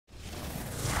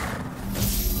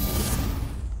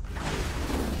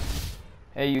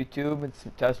Hey YouTube, it's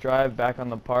Test Drive back on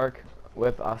the park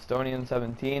with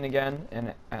Estonian17 again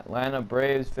and Atlanta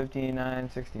Braves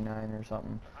 59-69 or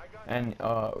something. And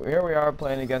here we are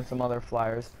playing against some other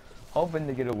Flyers, hoping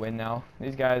to get a win now.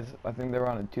 These guys, I think they were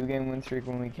on a 2-game win streak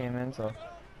when we came in, so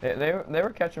they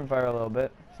were catching fire a little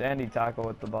bit. Sandy Taco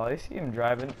with the ball. You see him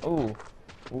driving. Ooh,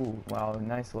 wow,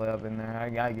 nice layup in there.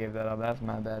 I gave that up. That's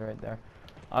my bad right there.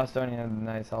 Estonian had a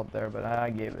nice help there, but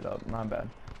I gave it up. My bad.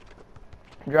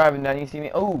 Driving down, you see me.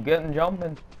 Oh, get him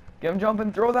jumping,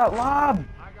 throw that lob!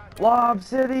 Lob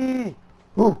City!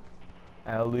 Woo!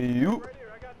 Alley-oop!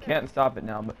 Can't stop it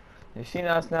now, but you've seen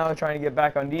us now trying to get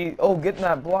back on D. Oh, get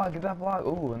that block,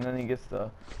 Ooh, and then he gets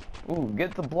the,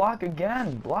 get the block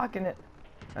again, blocking it.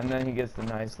 And then he gets the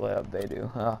nice layup, they do.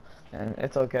 And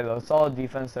it's okay though, solid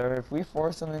defense there. If we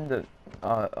force them into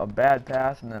a bad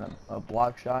pass and then a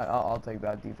block shot, I'll take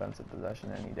that defensive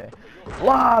possession any day.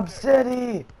 Lob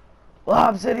City!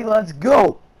 Lob City, let's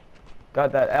go!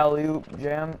 Got that alley-oop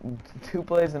jam 2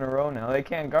 plays in a row now. They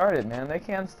can't guard it, man. They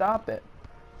can't stop it.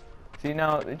 See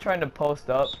now, they're trying to post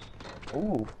up.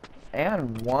 Ooh,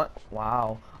 and one.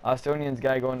 Wow. Estonian's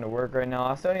guy going to work right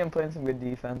now. Estonian playing some good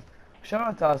defense. Shout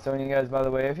out to Estonian guys, by the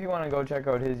way. If you want to go check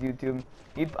out his YouTube,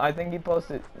 I think he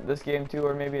posted this game too,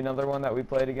 or maybe another one that we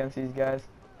played against these guys.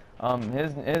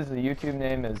 His YouTube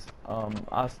name is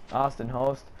Austin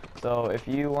Host. So if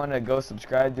you want to go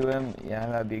subscribe to him, yeah,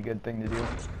 that'd be a good thing to do.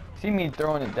 See me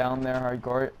throwing it down there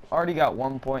hardcore. Already got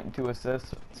 1 point and 2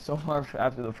 assists so far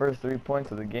after the first 3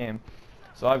 points of the game.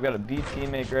 So I've got a B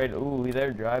teammate grade. Ooh,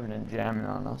 they're driving and jamming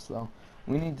on us though.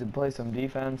 We need to play some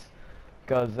defense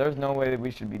because there's no way that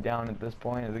we should be down at this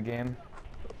point of the game.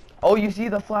 Oh, you see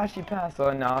the flashy pass. Oh,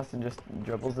 and Austin just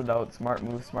dribbles it out. Smart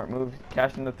move.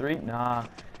 Cashing the 3. Nah.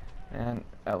 And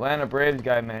Atlanta Braves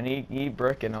guy, man, he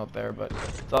bricking out there, but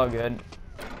it's all good.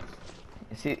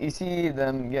 You see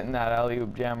them getting that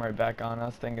alley-oop jam right back on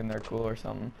us, thinking they're cool or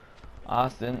something.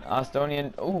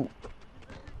 Estonian, ooh,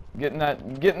 getting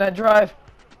that drive.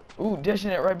 Ooh,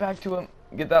 dishing it right back to him.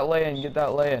 Get that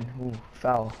lay-in, Ooh,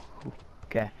 foul. Ooh,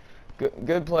 okay,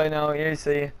 good play now. Here you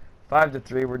see,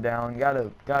 5-3, we're down.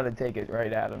 Gotta take it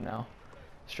right at him now.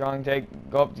 Strong take,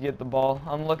 go up to get the ball.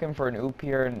 I'm looking for an oop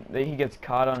here, and he gets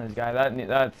caught on his guy.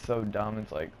 That's so dumb.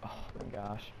 It's like, oh my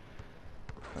gosh.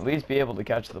 At least be able to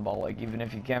catch the ball, like, even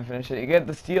if you can't finish it. You get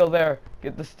the steal there.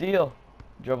 Get the steal.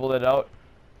 Dribbled it out.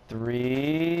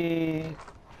 3.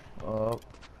 Oh.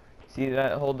 See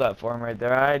that? Hold that for him right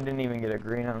there. I didn't even get a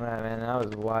green on that, man. That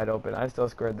was wide open. I still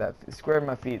squared that. Squared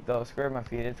my feet, though. Squared my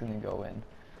feet. It's going to go in.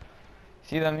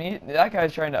 See them? That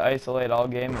guy's trying to isolate all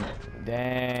game. And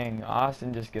dang.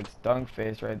 Austin just gets dunk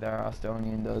face right there.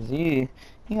 Estonian does. He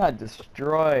got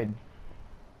destroyed.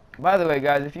 By the way,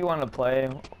 guys, if you want to play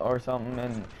or something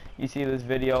and you see this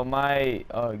video, my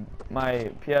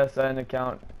PSN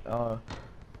account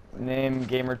name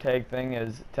gamer tag thing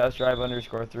is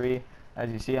testdrive_3,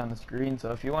 as you see on the screen.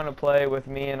 So if you want to play with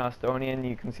me and Estonian,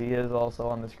 you can see his also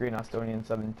on the screen,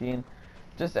 Estonian17.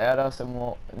 Just add us and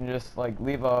we'll just like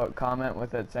leave a comment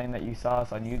with it saying that you saw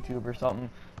us on YouTube or something.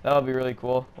 That'll be really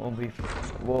cool.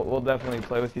 We'll definitely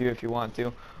play with you if you want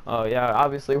to. Yeah,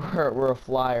 obviously we're a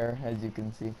Flyer, as you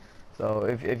can see. So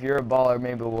if you're a baller,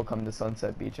 maybe we'll come to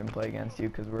Sunset Beach and play against you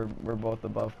because we're both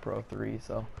above Pro 3.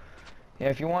 So yeah,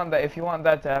 if you want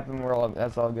that to happen,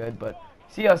 that's all good. But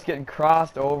see us getting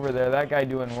crossed over there. That guy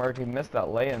doing work. He missed that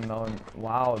lay-in though. And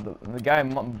wow, the guy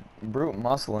brute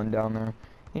muscling down there.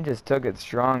 He just took it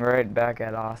strong right back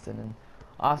at Austin. And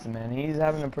Austin, man, he's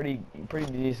having a pretty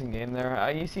decent game there.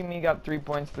 You see me got 3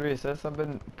 points, 3 assists. I've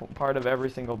been part of every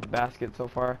single basket so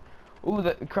far. Ooh,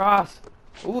 the cross.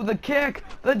 Ooh, the kick.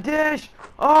 The dish.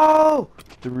 Oh,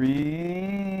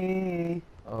 3.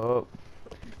 Oh,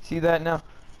 see that now?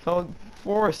 So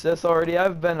 4 assists already.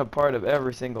 I've been a part of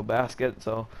every single basket.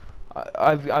 So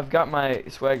I've got my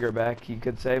swagger back, you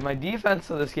could say. My defense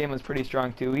of this game was pretty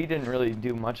strong too. He didn't really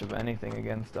do much of anything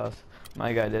against us.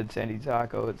 My guy did, Sandy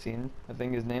Taco, it seemed. I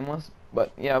think his name was.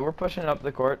 But yeah, we're pushing up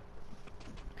the court.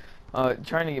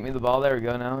 Trying to get me the ball. There we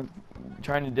go now.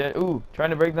 Trying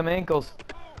to break them ankles.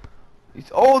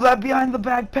 Oh, that behind the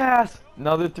back pass.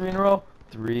 Another 3 in a row.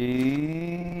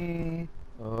 3.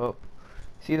 Oh.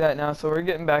 See that now? So we're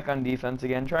getting back on defense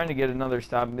again, trying to get another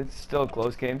stop. It's still a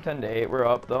close game, 10-8. We're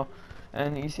up though,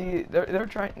 and you see they're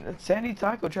trying. Sandy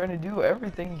Taco trying to do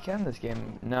everything he can this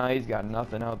game. No, he's got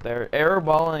nothing out there. Error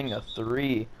balling a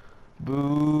 3.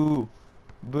 Boo,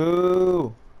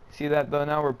 boo. See that though?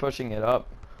 Now we're pushing it up.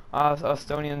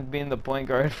 Estonian being the point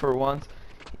guard for once.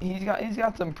 He's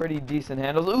got some pretty decent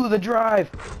handles. Ooh, the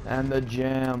drive and the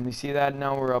jam. You see that?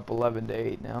 Now we're up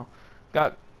 11-8 now.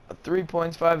 Got 3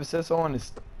 points, 5 assists. I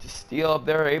want to Just steal up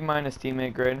there, A-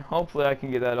 teammate grade. Hopefully I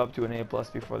can get that up to an A+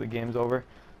 before the game's over.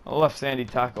 I left Sandy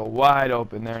Taco wide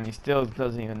open there, and he still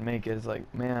doesn't even make it. It's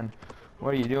like, man,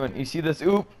 what are you doing? You see this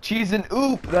oop? Cheese and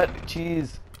oop! That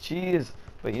cheese.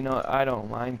 But you know what? I don't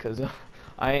mind, because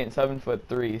I ain't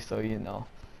 7'3", so you know.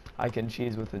 I can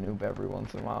cheese with an oop every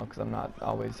once in a while, because I'm not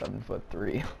always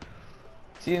 7'3".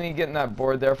 See me getting that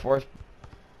board there for us?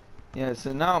 Yeah,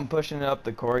 so now I'm pushing it up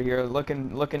the court here,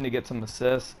 looking to get some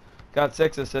assists. Got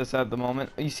 6 assists at the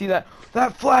moment. You see that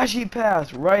flashy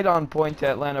pass right on point to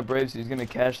Atlanta Braves, who's gonna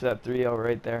cash that 3-0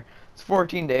 right there. It's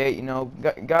 14-8. You know,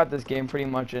 got this game pretty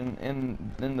much in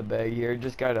the bag here.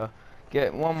 Just gotta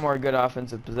get one more good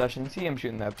offensive possession. See him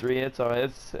shooting that 3. It's alright.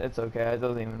 It's okay. It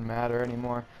doesn't even matter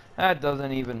anymore. That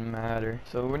doesn't even matter.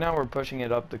 So now we're pushing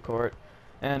it up the court.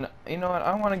 And you know what?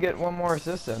 I want to get one more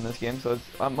assist in this game. So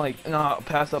I'm like, no,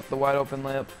 pass up the wide open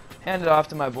layup. Hand it off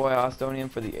to my boy Ostonian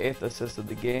for the 8th assist of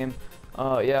the game.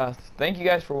 Yeah, thank you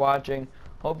guys for watching.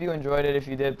 Hope you enjoyed it. If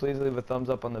you did, please leave a thumbs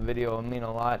up on the video. It would mean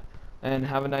a lot. And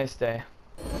have a nice day.